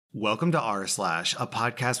Welcome to r slash, a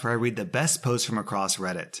podcast where I read the best posts from across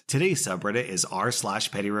Reddit. Today's subreddit is r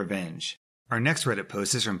slash Pettyrevenge. Our next Reddit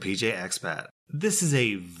post is from PJ Expat. This is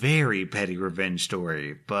a very petty revenge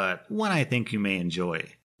story, but one I think you may enjoy.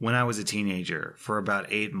 When I was a teenager, for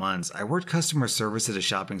about 8 months, I worked customer service at a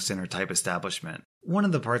shopping center type establishment. One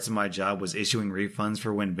of the parts of my job was issuing refunds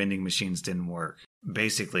for when vending machines didn't work.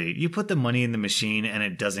 Basically, you put the money in the machine and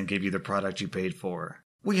it doesn't give you the product you paid for.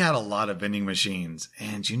 We had a lot of vending machines,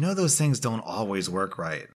 and you know those things don't always work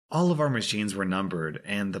right. All of our machines were numbered,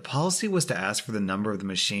 and the policy was to ask for the number of the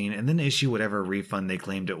machine and then issue whatever refund they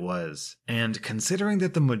claimed it was. And considering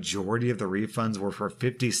that the majority of the refunds were for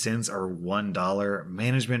 50 cents or $1,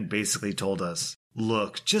 management basically told us,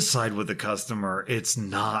 "Look, just side with the customer, it's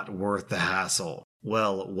not worth the hassle."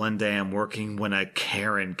 Well, one day I'm working when a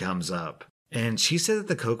Karen comes up, and she said that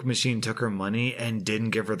the Coke machine took her money and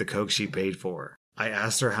didn't give her the Coke she paid for. I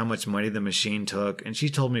asked her how much money the machine took, and she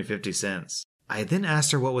told me 50 cents. I then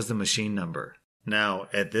asked her what was the machine number. Now,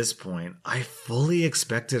 at this point, I fully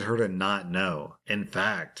expected her to not know. In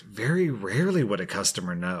fact, very rarely would a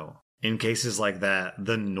customer know. In cases like that,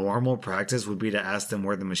 the normal practice would be to ask them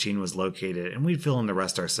where the machine was located, and we'd fill in the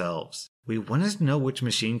rest ourselves. We wanted to know which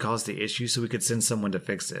machine caused the issue so we could send someone to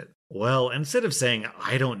fix it. Well, instead of saying,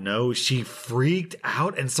 "I don't know," she freaked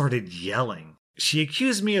out and started yelling. She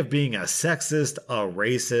accused me of being a sexist, a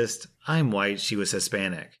racist. I'm white, she was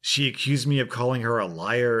Hispanic. She accused me of calling her a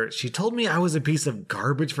liar. She told me I was a piece of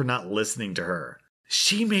garbage for not listening to her.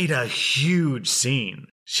 She made a huge scene.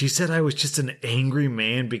 She said I was just an angry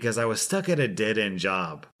man because I was stuck at a dead-end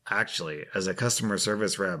job. Actually, as a customer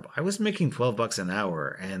service rep, I was making $12 an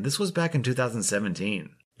hour, and this was back in 2017.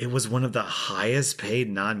 It was one of the highest paid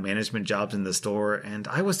non-management jobs in the store, and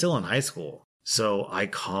I was still in high school. So I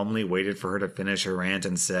calmly waited for her to finish her rant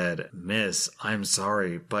and said, "Miss, I'm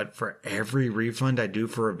sorry, but for every refund I do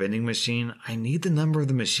for a vending machine, I need the number of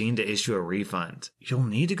the machine to issue a refund. You'll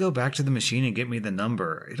need to go back to the machine and get me the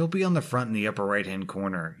number. It'll be on the front in the upper right-hand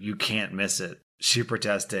corner. You can't miss it." She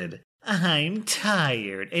protested, "I'm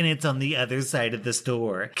tired, and it's on the other side of the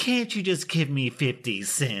store. Can't you just give me 50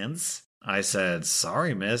 cents? I said,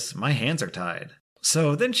 "Sorry, miss, my hands are tied."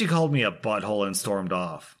 So then she called me a butthole and stormed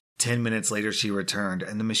off. 10 minutes later, she returned,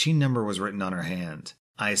 and the machine number was written on her hand.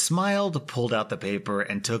 I smiled, pulled out the paper,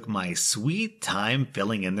 and took my sweet time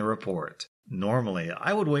filling in the report. Normally,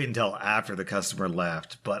 I would wait until after the customer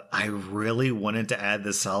left, but I really wanted to add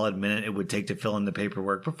the solid minute it would take to fill in the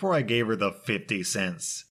paperwork before I gave her the 50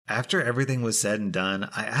 cents. After everything was said and done,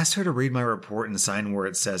 I asked her to read my report and sign where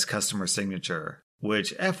it says customer signature,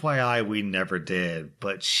 which FYI we never did,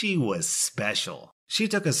 but she was special. She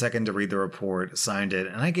took a second to read the report, signed it,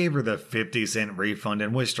 and I gave her the 50-cent refund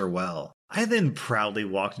and wished her well. I then proudly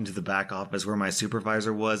walked into the back office where my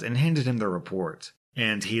supervisor was and handed him the report.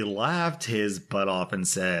 And he laughed his butt off and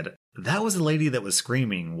said, "That was the lady that was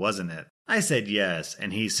screaming, wasn't it?" I said yes,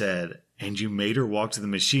 and he said, "And you made her walk to the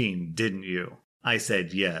machine, didn't you?" I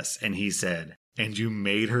said yes, and he said, "And you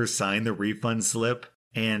made her sign the refund slip?"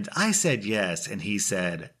 And I said yes, and he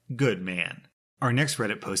said, "Good man." Our next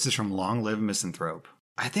Reddit post is from Long Live Misanthrope.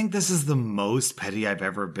 I think this is the most petty I've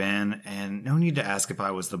ever been, and no need to ask if I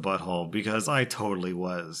was the butthole, because I totally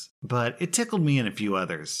was. But it tickled me and a few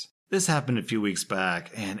others. This happened a few weeks back,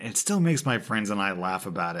 and it still makes my friends and I laugh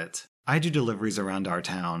about it. I do deliveries around our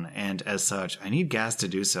town, and as such, I need gas to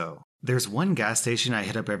do so. There's one gas station I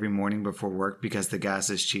hit up every morning before work because the gas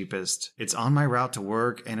is cheapest. It's on my route to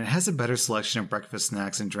work, and it has a better selection of breakfast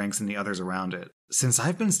snacks and drinks than the others around it. Since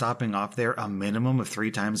I've been stopping off there a minimum of 3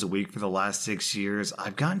 times a week for the last 6 years,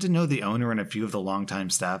 I've gotten to know the owner and a few of the longtime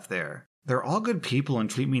staff there. They're all good people and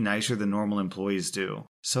treat me nicer than normal employees do,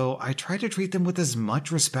 so I try to treat them with as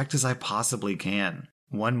much respect as I possibly can.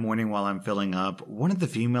 One morning while I'm filling up, one of the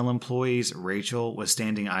female employees, Rachel, was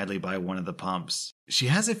standing idly by one of the pumps. She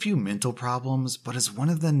has a few mental problems, but is one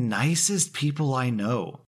of the nicest people I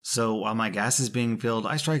know. So while my gas is being filled,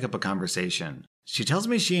 I strike up a conversation. She tells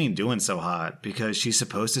me she ain't doing so hot because she's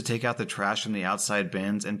supposed to take out the trash from the outside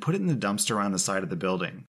bins and put it in the dumpster on the side of the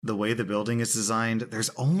building. The way the building is designed, there's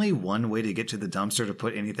only one way to get to the dumpster to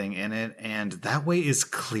put anything in it, and that way is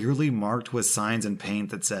clearly marked with signs and paint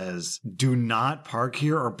that says, "Do not park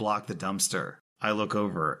here or block the dumpster." I look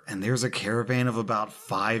over, and there's a caravan of about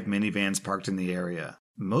 5 minivans parked in the area.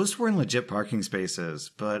 Most were in legit parking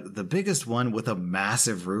spaces, but the biggest one with a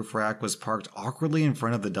massive roof rack was parked awkwardly in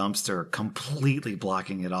front of the dumpster, completely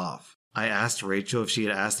blocking it off. I asked Rachel if she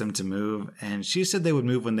had asked them to move, and she said they would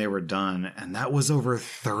move when they were done, and that was over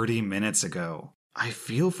 30 minutes ago. I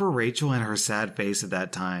feel for Rachel and her sad face at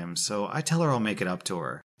that time, so I tell her I'll make it up to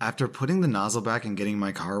her. After putting the nozzle back and getting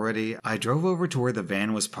my car ready, I drove over to where the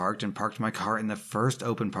van was parked and parked my car in the first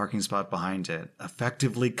open parking spot behind it,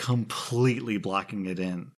 effectively completely blocking it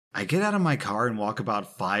in. I get out of my car and walk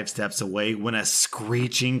about 5 steps away when a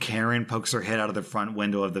screeching Karen pokes her head out of the front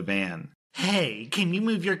window of the van. "Hey, can you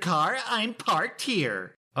move your car? I'm parked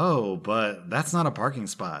here." "Oh, but that's not a parking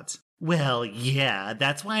spot." "Well, yeah,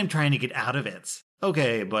 that's why I'm trying to get out of it."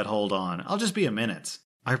 "Okay, but hold on, I'll just be a minute."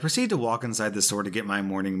 I proceed to walk inside the store to get my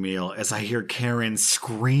morning meal as I hear Karen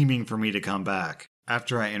screaming for me to come back.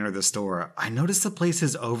 After I enter the store, I notice the place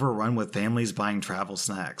is overrun with families buying travel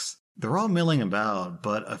snacks. They're all milling about,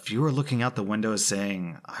 but a few are looking out the windows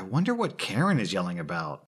saying, "I wonder what Karen is yelling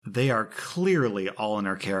about." They are clearly all in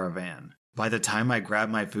her caravan. By the time I grab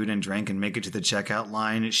my food and drink and make it to the checkout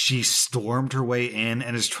line, she stormed her way in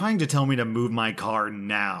and is trying to tell me to move my car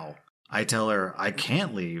now. I tell her I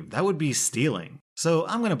can't leave, that would be stealing, so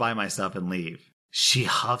I'm going to buy my stuff and leave. She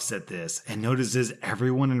huffs at this and notices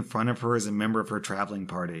everyone in front of her is a member of her traveling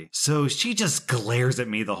party, so she just glares at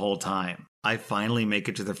me the whole time. I finally make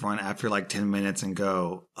it to the front after like 10 minutes and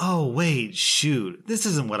go, "Oh wait, shoot, this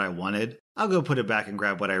isn't what I wanted. I'll go put it back and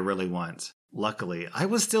grab what I really want." Luckily, I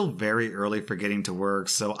was still very early for getting to work,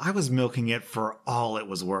 so I was milking it for all it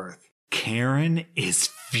was worth. Karen is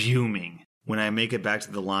fuming. When I make it back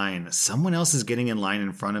to the line, someone else is getting in line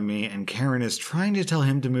in front of me and Karen is trying to tell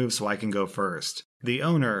him to move so I can go first. The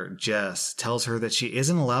owner, Jess, tells her that she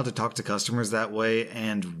isn't allowed to talk to customers that way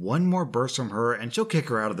and one more burst from her and she'll kick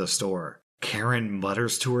her out of the store. Karen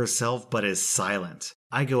mutters to herself but is silent.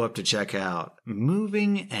 I go up to check out,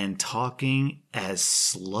 moving and talking as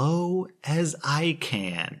slow as I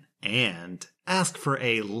can, and ask for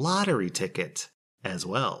a lottery ticket as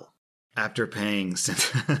well. After paying,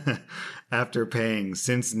 since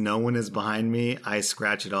no one is behind me, I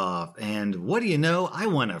scratch it off, and what do you know, I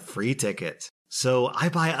won a free ticket. So I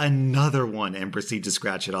buy another one and proceed to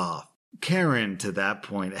scratch it off. Karen, to that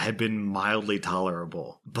point, had been mildly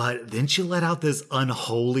tolerable, but then she let out this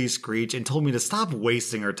unholy screech and told me to stop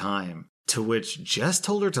wasting her time, to which Jess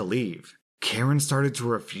told her to leave. Karen started to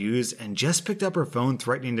refuse and Jess picked up her phone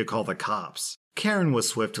threatening to call the cops. Karen was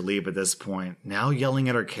swift to leave at this point, now yelling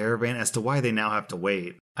at her caravan as to why they now have to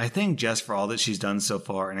wait. I thank Jess for all that she's done so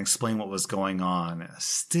far and explain what was going on,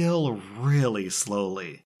 still really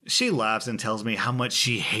slowly. She laughs and tells me how much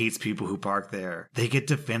she hates people who park there. They get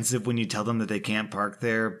defensive when you tell them that they can't park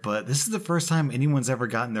there, but this is the first time anyone's ever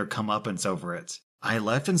gotten their comeuppance over it. I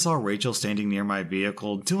left and saw Rachel standing near my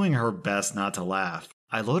vehicle, doing her best not to laugh.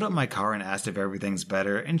 I load up my car and asked if everything's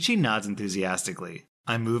better, and she nods enthusiastically.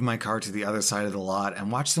 I move my car to the other side of the lot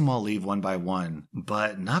and watch them all leave one by one,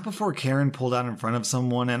 but not before Karen pulled out in front of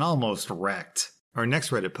someone and almost wrecked. Our next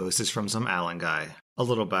Reddit post is from some Alan guy. A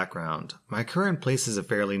little background. My current place is a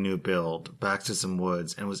fairly new build, back to some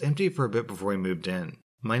woods, and was empty for a bit before we moved in.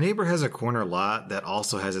 My neighbor has a corner lot that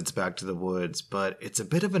also has its back to the woods, but it's a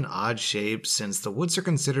bit of an odd shape since the woods are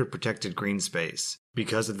considered protected green space.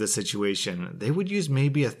 Because of this situation, they would use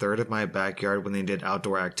maybe a third of my backyard when they did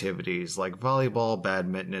outdoor activities like volleyball,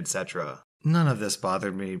 badminton, etc. None of this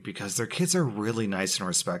bothered me because their kids are really nice and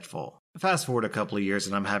respectful. Fast forward a couple of years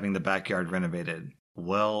and I'm having the backyard renovated.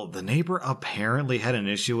 Well, the neighbor apparently had an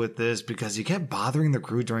issue with this because he kept bothering the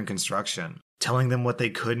crew during construction, telling them what they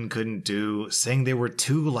could and couldn't do, saying they were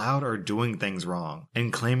too loud or doing things wrong,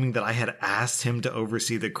 and claiming that I had asked him to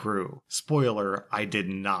oversee the crew. Spoiler, I did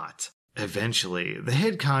not. Eventually, the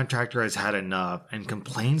head contractor has had enough and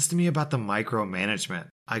complains to me about the micromanagement.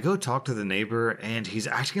 I go talk to the neighbor and he's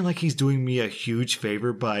acting like he's doing me a huge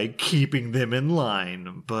favor by keeping them in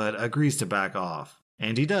line, but agrees to back off.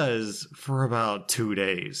 And he does, for about 2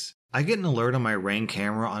 days. I get an alert on my Ring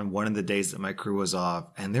camera on one of the days that my crew was off,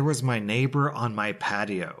 and there was my neighbor on my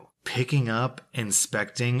patio, picking up,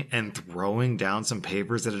 inspecting, and throwing down some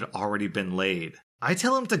pavers that had already been laid. I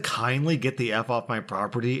tell him to kindly get the F off my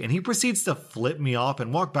property, and he proceeds to flip me off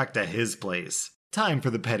and walk back to his place. Time for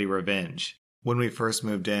the petty revenge. When we first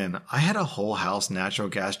moved in, I had a whole house natural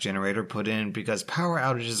gas generator put in because power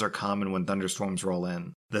outages are common when thunderstorms roll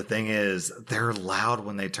in. The thing is, they're loud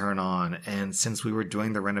when they turn on, and since we were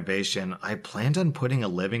doing the renovation, I planned on putting a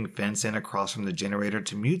living fence in across from the generator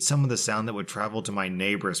to mute some of the sound that would travel to my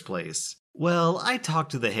neighbor's place. Well, I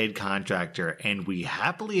talked to the head contractor, and we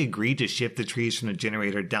happily agreed to shift the trees from the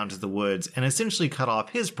generator down to the woods and essentially cut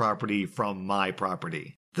off his property from my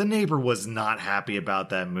property. The neighbor was not happy about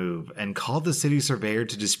that move and called the city surveyor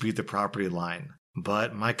to dispute the property line.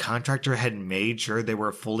 But my contractor had made sure they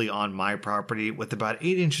were fully on my property with about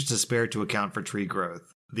 8 inches to spare to account for tree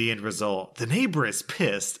growth. The end result, the neighbor is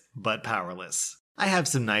pissed, but powerless. I have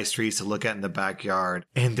some nice trees to look at in the backyard,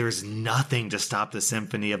 and there's nothing to stop the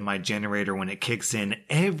symphony of my generator when it kicks in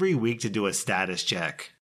every week to do a status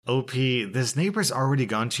check. OP, this neighbor's already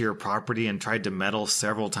gone to your property and tried to meddle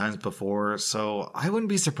several times before, so I wouldn't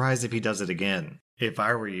be surprised if he does it again. If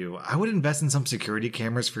I were you, I would invest in some security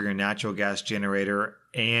cameras for your natural gas generator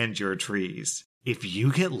and your trees. If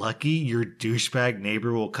you get lucky, your douchebag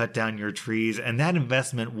neighbor will cut down your trees, and that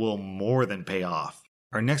investment will more than pay off.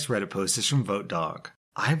 Our next Reddit post is from Vote Dog.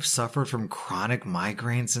 I've suffered from chronic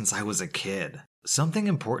migraine since I was a kid. Something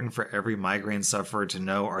important for every migraine sufferer to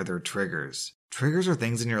know are their triggers. Triggers are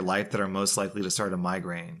things in your life that are most likely to start a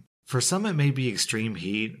migraine. For some it may be extreme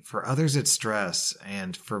heat, for others it's stress,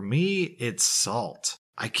 and for me it's salt.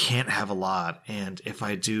 I can't have a lot, and if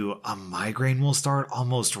I do, a migraine will start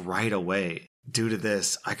almost right away. Due to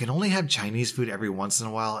this, I can only have Chinese food every once in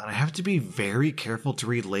a while, and I have to be very careful to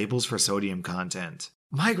read labels for sodium content.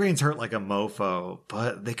 Migraines hurt like a mofo,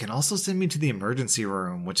 but they can also send me to the emergency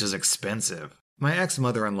room, which is expensive. My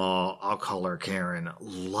ex-mother-in-law, I'll call her Karen,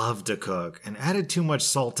 loved to cook and added too much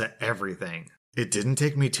salt to everything. It didn't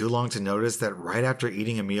take me too long to notice that right after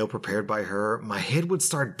eating a meal prepared by her, my head would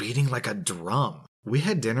start beating like a drum. We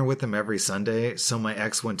had dinner with them every Sunday, so my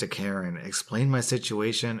ex went to Karen, explained my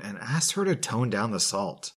situation, and asked her to tone down the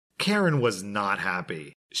salt. Karen was not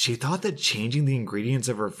happy. She thought that changing the ingredients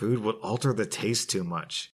of her food would alter the taste too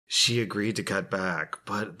much. She agreed to cut back,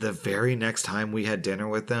 but the very next time we had dinner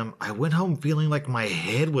with them, I went home feeling like my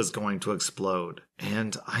head was going to explode,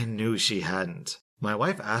 and I knew she hadn't. My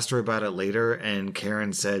wife asked her about it later, and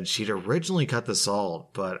Karen said she'd originally cut the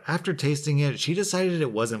salt, but after tasting it, she decided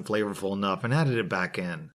it wasn't flavorful enough and added it back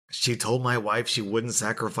in. She told my wife she wouldn't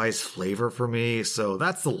sacrifice flavor for me, so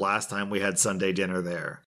that's the last time we had Sunday dinner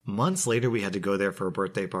there. Months later, we had to go there for a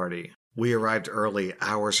birthday party. We arrived early,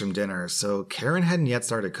 hours from dinner, so Karen hadn't yet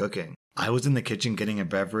started cooking. I was in the kitchen getting a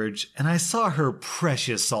beverage, and I saw her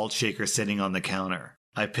precious salt shaker sitting on the counter.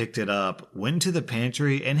 I picked it up, went to the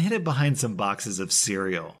pantry, and hid it behind some boxes of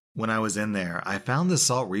cereal. When I was in there, I found the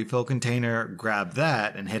salt refill container, grabbed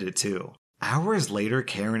that, and hid it too. Hours later,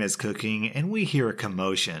 Karen is cooking, and we hear a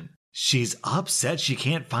commotion. She's upset she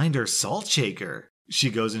can't find her salt shaker. She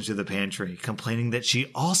goes into the pantry, complaining that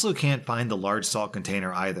she also can't find the large salt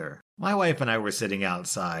container either. My wife and I were sitting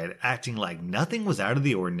outside, acting like nothing was out of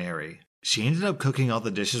the ordinary. She ended up cooking all the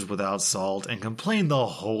dishes without salt and complained the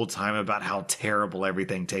whole time about how terrible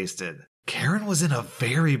everything tasted. Karen was in a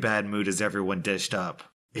very bad mood as everyone dished up.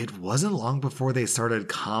 It wasn't long before they started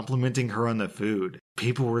complimenting her on the food.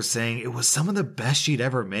 People were saying it was some of the best she'd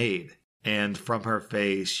ever made. And from her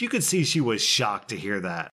face, you could see she was shocked to hear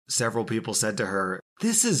that. Several people said to her,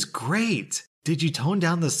 "This is great! Did you tone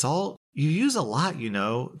down the salt? You use a lot, you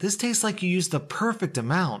know. This tastes like you used the perfect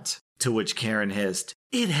amount." To which Karen hissed,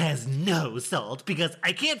 "It has no salt because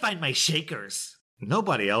I can't find my shakers."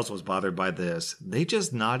 Nobody else was bothered by this. They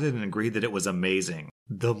just nodded and agreed that it was amazing.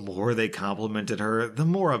 The more they complimented her, the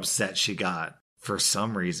more upset she got. For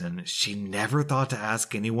some reason, she never thought to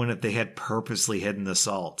ask anyone if they had purposely hidden the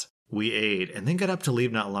salt. We ate and then got up to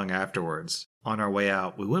leave not long afterwards. On our way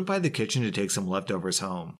out, we went by the kitchen to take some leftovers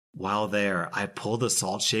home. While there, I pulled the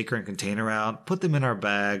salt shaker and container out, put them in our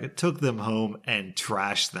bag, took them home, and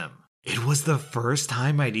trashed them. It was the first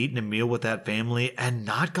time I'd eaten a meal with that family and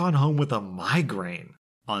not gone home with a migraine.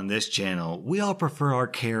 On this channel, we all prefer our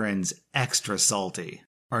Karens extra salty.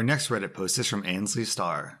 Our next Reddit post is from Ansley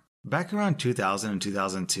Starr. Back around 2000 and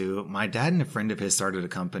 2002, my dad and a friend of his started a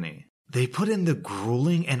company. They put in the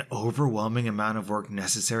grueling and overwhelming amount of work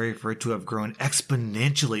necessary for it to have grown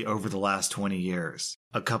exponentially over the last 20 years.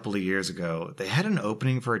 A couple of years ago, they had an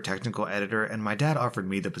opening for a technical editor and my dad offered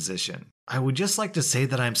me the position. I would just like to say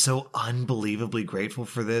that I'm so unbelievably grateful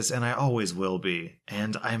for this and I always will be.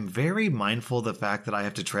 And I'm very mindful of the fact that I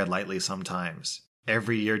have to tread lightly sometimes.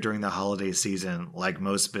 Every year during the holiday season, like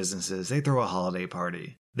most businesses, they throw a holiday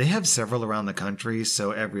party. They have several around the country,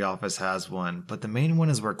 so every office has one, but the main one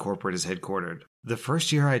is where corporate is headquartered. The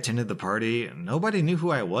first year I attended the party, nobody knew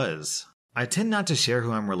who I was. I tend not to share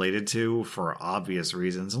who I'm related to, for obvious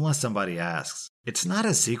reasons, unless somebody asks. It's not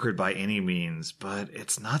a secret by any means, but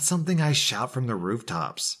it's not something I shout from the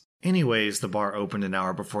rooftops. Anyways, the bar opened an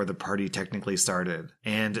hour before the party technically started,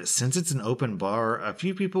 and since it's an open bar, a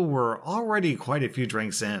few people were already quite a few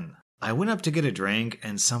drinks in. I went up to get a drink,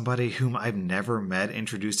 and somebody whom I've never met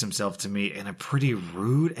introduced himself to me in a pretty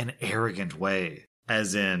rude and arrogant way.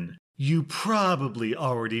 As in, "You probably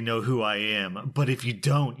already know who I am, but if you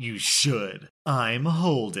don't, you should. I'm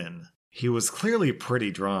Holden." He was clearly pretty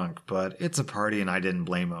drunk, but it's a party and I didn't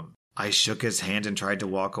blame him. I shook his hand and tried to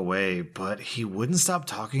walk away, but he wouldn't stop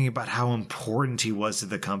talking about how important he was to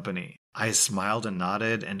the company. I smiled and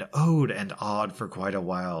nodded and oh'd and awed for quite a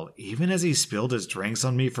while, even as he spilled his drinks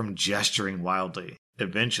on me from gesturing wildly.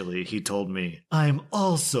 Eventually, he told me, "I'm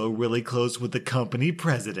also really close with the company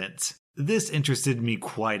president." This interested me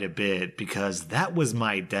quite a bit because that was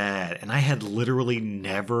my dad and I had literally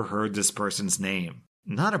never heard this person's name.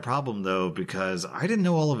 Not a problem though, because I didn't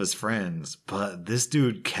know all of his friends, but this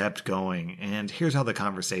dude kept going, and here's how the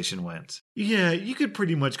conversation went. "Yeah, you could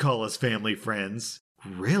pretty much call us family friends."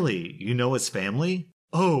 "Really? You know his family?"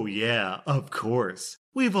 "Oh yeah, of course.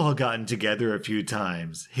 We've all gotten together a few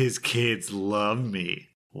times. His kids love me."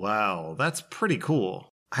 Wow, that's pretty cool.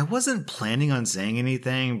 I wasn't planning on saying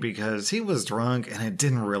anything because he was drunk and it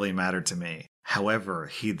didn't really matter to me. However,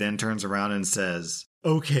 he then turns around and says,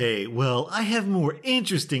 "Okay, well, I have more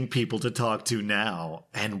interesting people to talk to now,"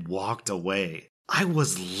 and walked away. I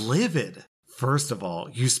was livid. First of all,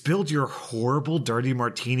 you spilled your horrible dirty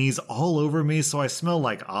martinis all over me so I smell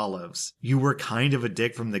like olives. You were kind of a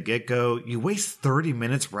dick from the get-go. You waste 30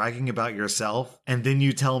 minutes bragging about yourself, and then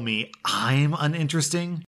you tell me I'm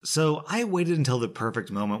uninteresting? So I waited until the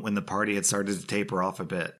perfect moment when the party had started to taper off a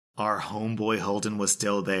bit. Our homeboy Holden was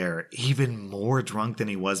still there, even more drunk than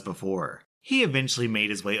he was before. He eventually made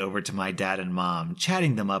his way over to my dad and mom,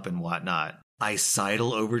 chatting them up and whatnot. I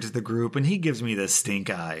sidle over to the group and he gives me the stink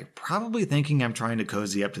eye, probably thinking I'm trying to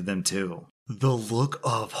cozy up to them too. The look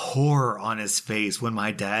of horror on his face when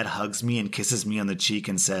my dad hugs me and kisses me on the cheek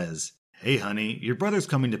and says, "Hey honey, your brother's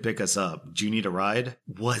coming to pick us up. Do you need a ride?"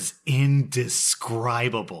 was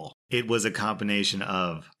indescribable. It was a combination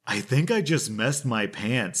of, "I think I just messed my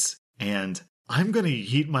pants," and "I'm gonna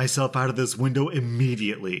yeet myself out of this window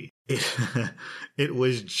immediately." It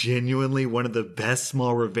was genuinely one of the best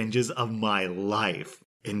small revenges of my life.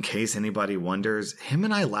 In case anybody wonders, him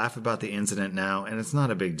and I laugh about the incident now, and it's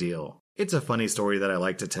not a big deal. It's a funny story that I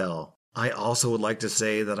like to tell. I also would like to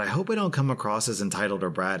say that I hope I don't come across as entitled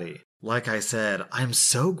or bratty. Like I said, I'm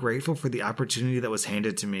so grateful for the opportunity that was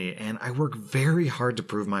handed to me, and I work very hard to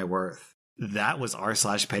prove my worth. That was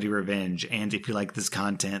r/Pettyrevenge, and if you like this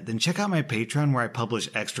content, then check out my Patreon where I publish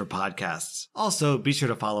extra podcasts. Also, be sure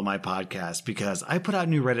to follow my podcast because I put out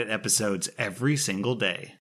new Reddit episodes every single day.